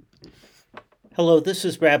Hello, this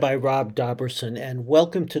is Rabbi Rob Dobrusin, and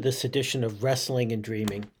welcome to this edition of Wrestling and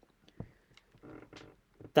Dreaming.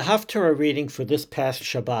 The Haftarah reading for this past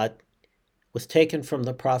Shabbat was taken from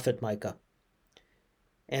the prophet Micah.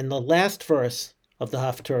 And the last verse of the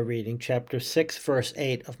Haftarah reading, chapter 6, verse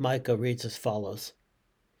 8 of Micah, reads as follows.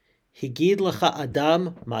 Higid lecha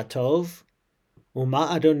Adam ma tov,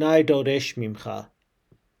 u'ma Adonai doresh mimcha,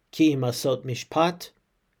 ki im asot mishpat,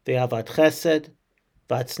 ve'avat chesed,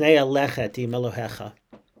 v'atznei lechet im Elohecha.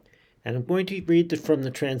 And I'm going to read it from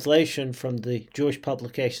the translation from the Jewish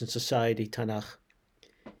Publication Society Tanakh.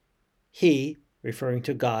 He, referring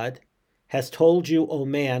to God, has told you, O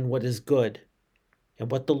man, what is good,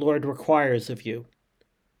 and what the Lord requires of you,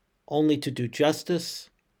 only to do justice,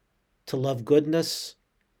 to love goodness,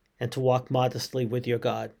 and to walk modestly with your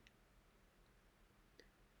God.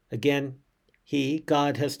 Again, He,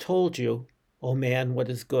 God, has told you, O man, what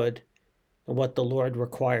is good, and what the Lord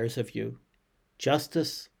requires of you,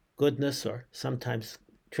 justice, goodness, or sometimes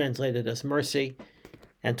translated as mercy,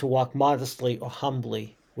 and to walk modestly or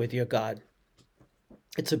humbly with your God.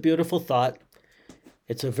 It's a beautiful thought.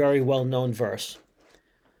 It's a very well-known verse.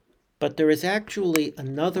 But there is actually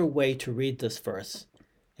another way to read this verse,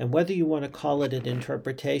 and whether you want to call it an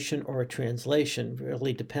interpretation or a translation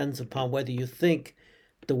really depends upon whether you think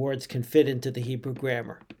the words can fit into the Hebrew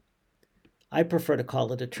grammar. I prefer to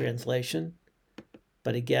call it a translation,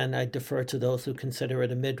 but again, I defer to those who consider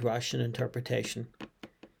it a midrash, an interpretation.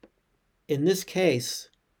 In this case,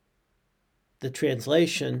 the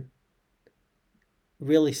translation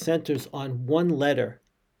really centers on one letter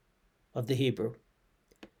of the Hebrew,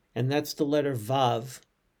 and that's the letter Vav,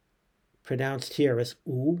 pronounced here as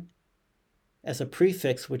U, as a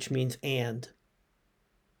prefix which means and.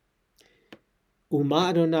 Uma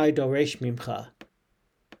Adonai doresh mimcha,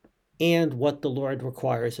 and what the Lord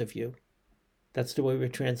requires of you. That's the way we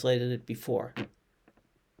translated it before.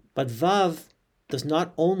 But Vav does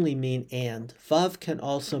not only mean and. Vav can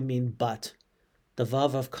also mean but, the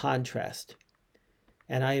Vav of contrast.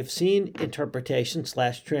 And I have seen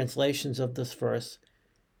interpretations/translations of this verse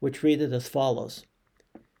which read it as follows.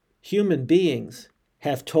 Human beings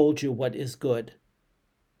have told you what is good,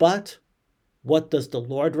 but what does the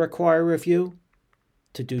Lord require of you?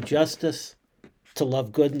 To do justice, to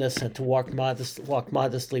love goodness, and to walk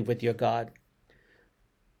modestly with your God.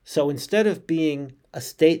 So instead of being a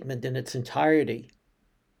statement in its entirety,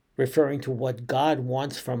 referring to what God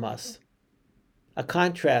wants from us, a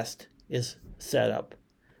contrast is set up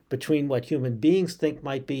between what human beings think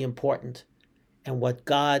might be important and what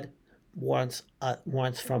God wants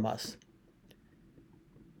from us.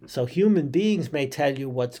 So human beings may tell you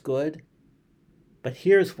what's good, but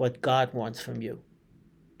here's what God wants from you: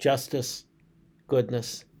 justice,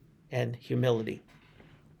 goodness, and humility.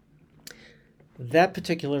 That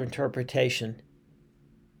particular interpretation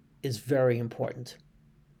is very important.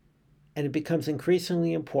 And it becomes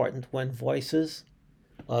increasingly important when voices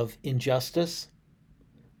of injustice,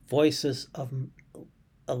 voices of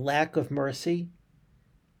a lack of mercy,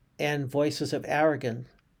 and voices of arrogance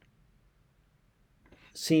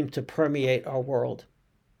seem to permeate our world.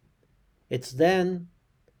 It's then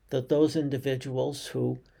that those individuals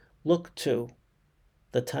who look to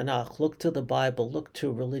the Tanakh, look to the Bible, look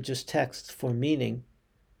to religious texts for meaning,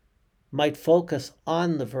 might focus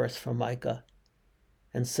on the verse from Micah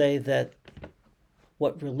and say that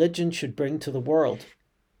what religion should bring to the world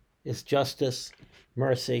is justice,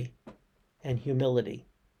 mercy, and humility,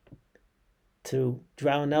 to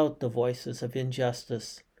drown out the voices of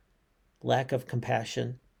injustice, lack of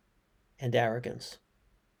compassion, and arrogance.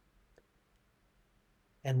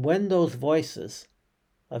 And when those voices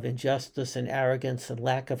of injustice and arrogance and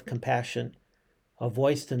lack of compassion are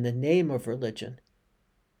voiced in the name of religion,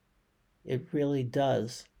 it really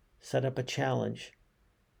does set up a challenge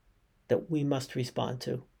that we must respond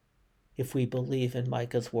to if we believe in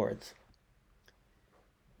Micah's words.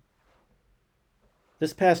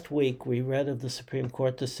 This past week, we read of the Supreme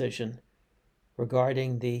Court decision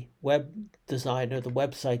regarding the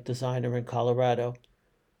website designer in Colorado,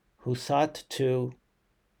 who sought to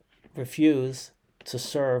refuse to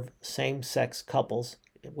serve same-sex couples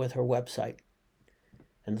with her website.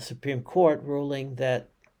 And the Supreme Court ruling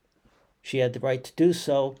that she had the right to do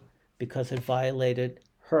so because it violated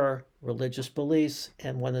her religious beliefs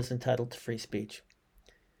and one is entitled to free speech.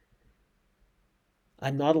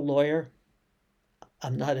 I'm not a lawyer.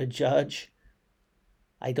 I'm not a judge.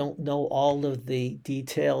 I don't know all of the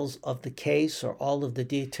details of the case or all of the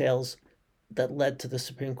details that led to the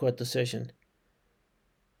Supreme Court decision.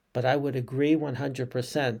 But I would agree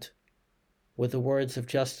 100% with the words of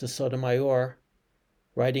Justice Sotomayor,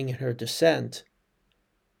 writing in her dissent,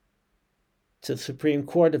 the Supreme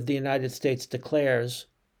Court of the United States declares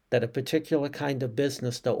that a particular kind of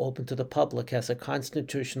business, though open to the public, has a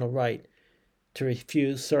constitutional right to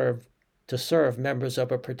refuse to serve members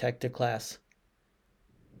of a protected class.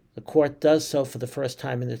 The court does so for the first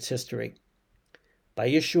time in its history. By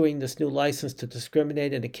issuing this new license to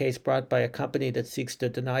discriminate in a case brought by a company that seeks to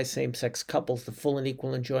deny same-sex couples the full and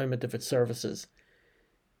equal enjoyment of its services,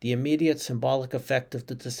 the immediate symbolic effect of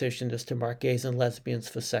the decision is to mark gays and lesbians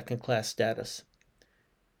for second-class status.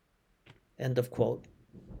 End of quote.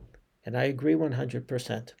 And I agree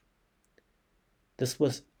 100%. This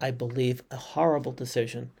was, I believe, a horrible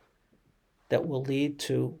decision that will lead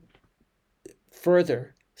to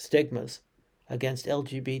further stigmas against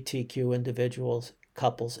LGBTQ individuals,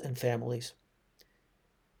 couples, and families.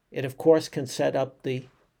 It, of course, can set up the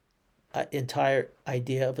entire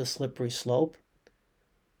idea of a slippery slope.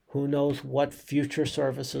 Who knows what future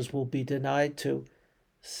services will be denied to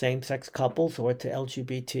same-sex couples or to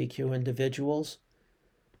LGBTQ individuals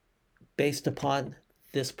based upon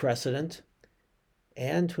this precedent,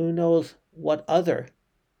 and who knows what other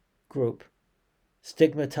group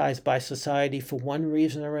stigmatized by society for one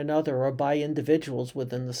reason or another, or by individuals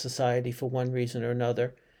within the society for one reason or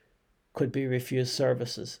another, could be refused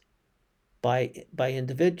services by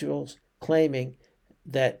individuals claiming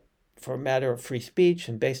that for a matter of free speech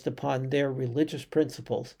and based upon their religious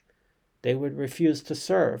principles, they would refuse to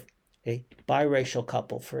serve a biracial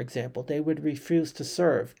couple, for example. They would refuse to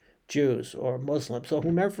serve Jews or Muslims or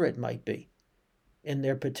whomever it might be in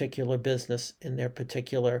their particular business, in their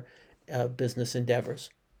particular business endeavors.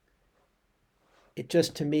 It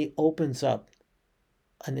just, to me, opens up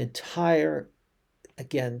an entire,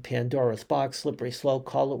 again, Pandora's box, slippery slope,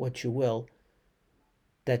 call it what you will,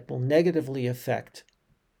 that will negatively affect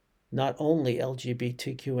not only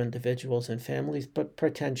LGBTQ individuals and families, but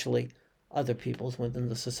potentially other peoples within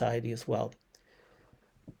the society as well.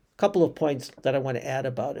 A couple of points that I want to add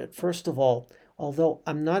about it. First of all, although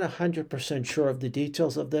I'm not 100% sure of the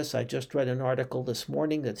details of this, I just read an article this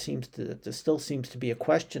morning that there still seems to be a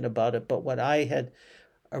question about it, but what I had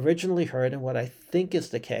originally heard and what I think is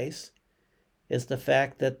the case is the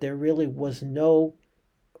fact that there really was no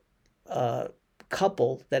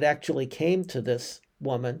couple that actually came to this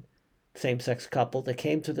woman, same-sex couple, that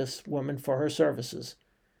came to this woman for her services,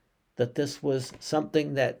 that this was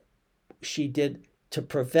something that she did to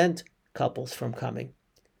prevent couples from coming.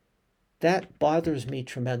 That bothers me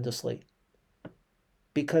tremendously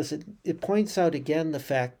because it points out again the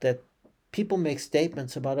fact that people make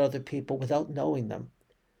statements about other people without knowing them,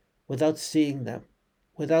 without seeing them,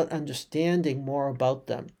 without understanding more about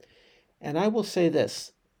them. And I will say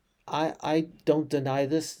this, I don't deny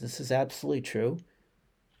this, this is absolutely true,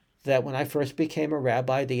 that when I first became a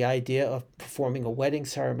rabbi, the idea of performing a wedding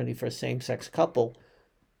ceremony for a same-sex couple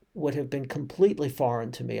would have been completely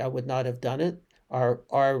foreign to me. I would not have done it. Our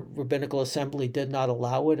rabbinical assembly did not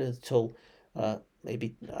allow it until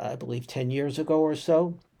maybe, I believe, 10 years ago or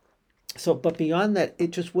so. But beyond that,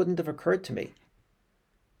 it just wouldn't have occurred to me.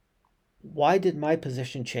 Why did my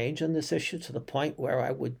position change on this issue to the point where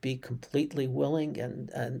I would be completely willing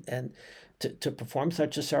and to perform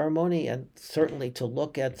such a ceremony, and certainly to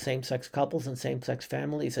look at same-sex couples and same-sex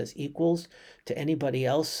families as equals to anybody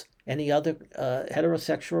else, any other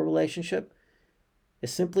heterosexual relationship,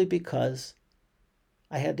 is simply because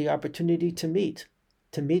I had the opportunity to meet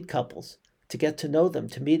couples, to get to know them,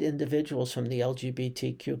 to meet individuals from the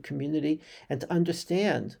LGBTQ community, and to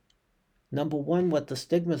understand, number one, what the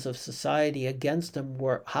stigmas of society against them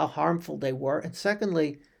were, how harmful they were, and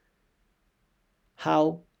secondly,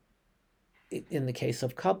 how, in the case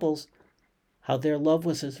of couples, how their love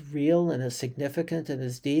was as real and as significant and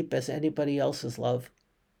as deep as anybody else's love.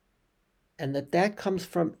 And that comes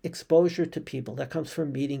from exposure to people, that comes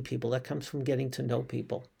from meeting people, that comes from getting to know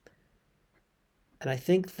people. And I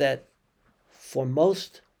think that for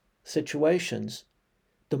most situations,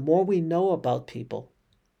 the more we know about people,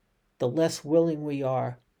 the less willing we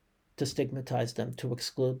are to stigmatize them, to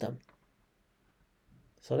exclude them.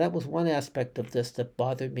 So that was one aspect of this that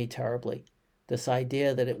bothered me terribly. This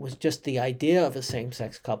idea that it was just the idea of a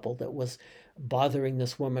same-sex couple that was bothering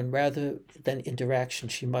this woman rather than interaction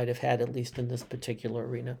she might have had, at least in this particular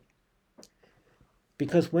arena.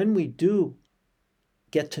 Because when we do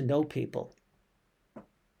get to know people,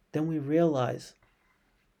 then we realize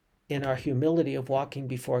in our humility of walking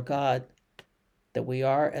before God that we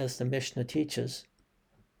are, as the Mishnah teaches,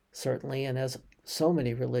 certainly, and as so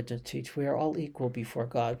many religions teach, we are all equal before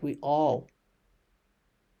God.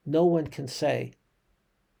 No one can say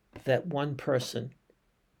that one person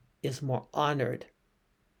is more honored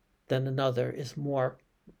than another, is more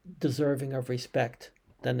deserving of respect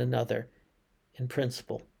than another. in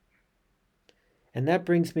principle. And that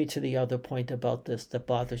brings me to the other point about this that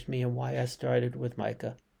bothers me and why I started with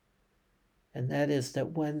Micah. And that is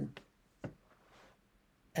that when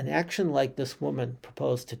an action like this woman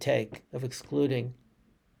proposed to take of excluding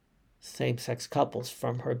same-sex couples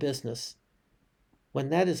from her business, when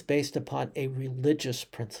that is based upon a religious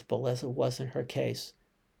principle, as it was in her case,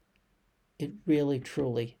 it really,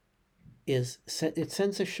 truly is, it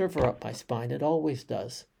sends a shiver up my spine. It always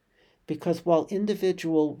does. Because while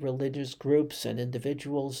individual religious groups and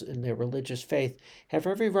individuals in their religious faith have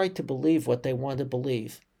every right to believe what they want to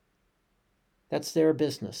believe, that's their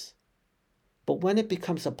business. But when it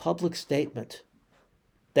becomes a public statement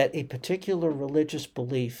that a particular religious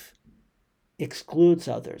belief excludes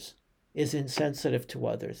others, is insensitive to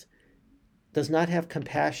others, does not have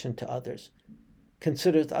compassion to others,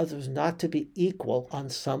 considers others not to be equal on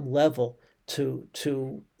some level to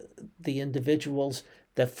the individuals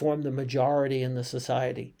that form the majority in the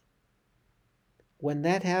society. When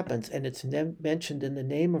that happens and it's mentioned in the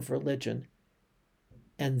name of religion,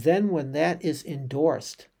 and then when that is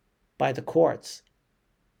endorsed by the courts,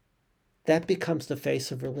 that becomes the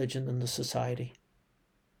face of religion in the society.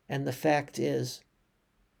 And the fact is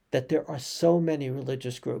that there are so many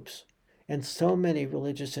religious groups and so many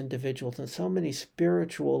religious individuals and so many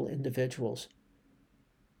spiritual individuals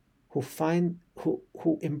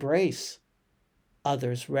who embrace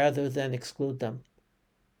others rather than exclude them,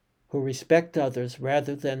 who respect others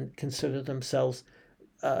rather than consider those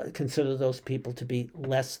people to be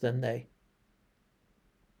less than they.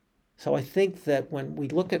 So I think that when we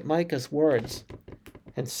look at Micah's words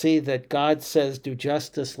and see that God says, do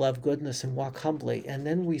justice, love goodness, and walk humbly, and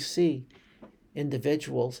then we see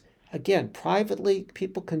individuals, again, privately,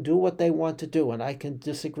 people can do what they want to do, and I can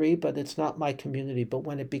disagree, but it's not my community. But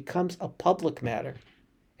when it becomes a public matter,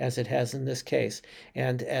 as it has in this case,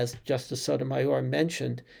 and as Justice Sotomayor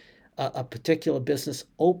mentioned, a particular business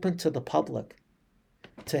open to the public,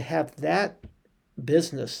 to have that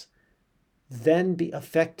business then be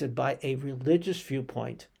affected by a religious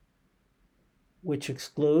viewpoint which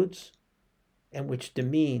excludes and which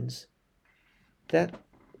demeans, that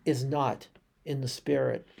is not in the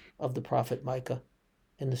spirit of the prophet Micah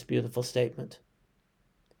in this beautiful statement.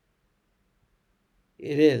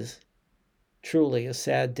 It is truly a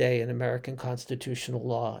sad day in American constitutional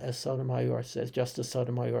law, as Sotomayor says, Justice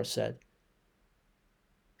Sotomayor said.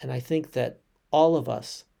 And I think that all of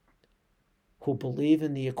us who believe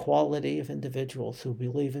in the equality of individuals, who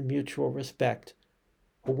believe in mutual respect,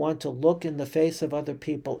 who want to look in the face of other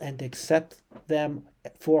people and accept them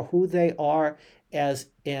for who they are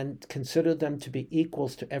and consider them to be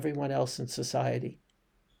equals to everyone else in society,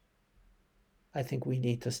 I think we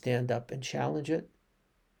need to stand up and challenge it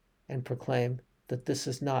and proclaim that this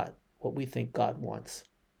is not what we think God wants.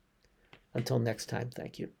 Until next time,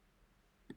 thank you.